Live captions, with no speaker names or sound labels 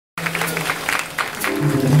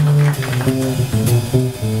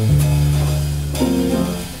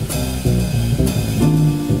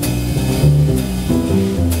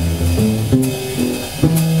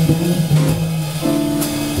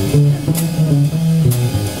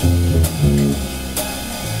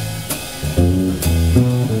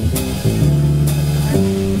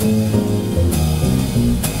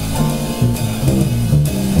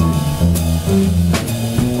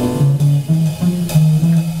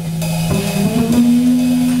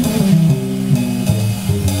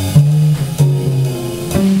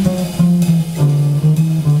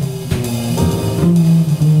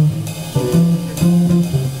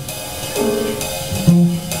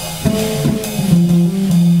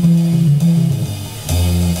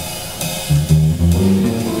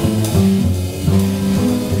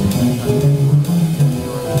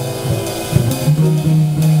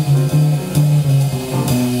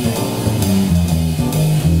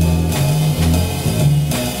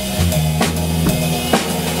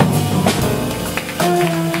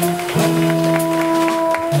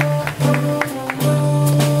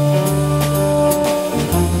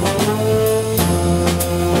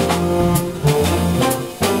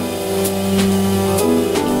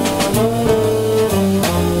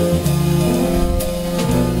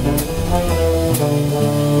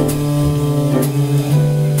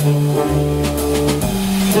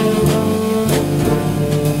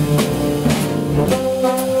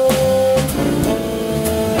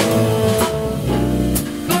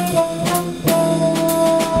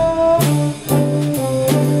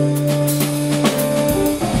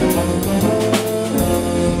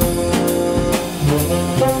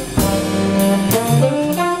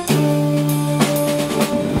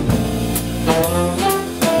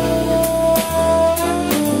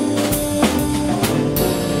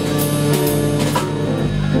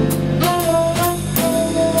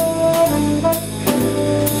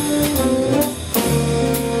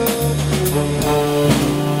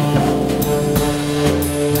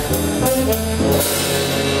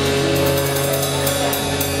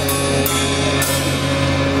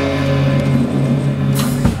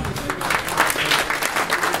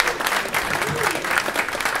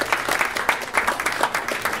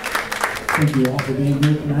thank you all for being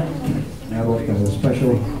here tonight. And I would like a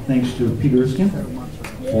special thanks to Peter Erskine for the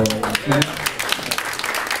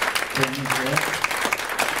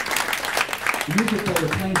music that we're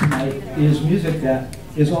playing tonight is music that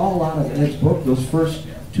is all out of Ed's book. Those first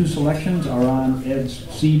two selections are on Ed's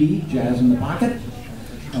CD, Jazz in the Pocket.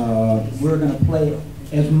 We're going to play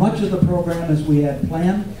as much of the program as we had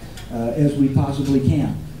planned as we possibly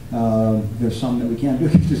can. There's some that we can't do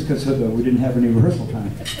just because we didn't have any rehearsal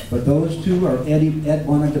time. But those two are Ed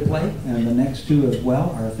wanted to play, and the next two as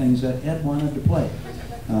well are things that Ed wanted to play.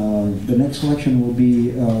 The next selection will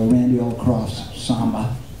be Randy Allcroft's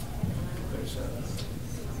Samba.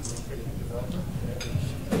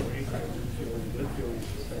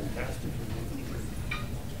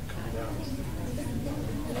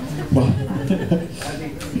 Well,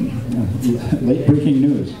 late breaking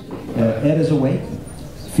news. Ed is awake,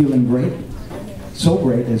 feeling great. So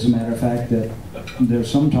great, as a matter of fact, that there's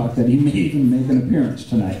some talk that he may even make an appearance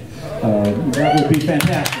tonight. That would be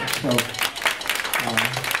fantastic. So,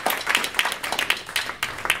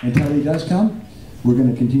 until he does come, we're going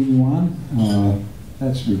to continue on.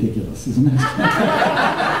 That's ridiculous, isn't it?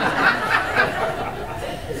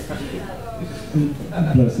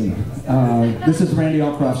 Bless him. This is Randy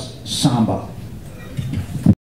Allcroft's Samba.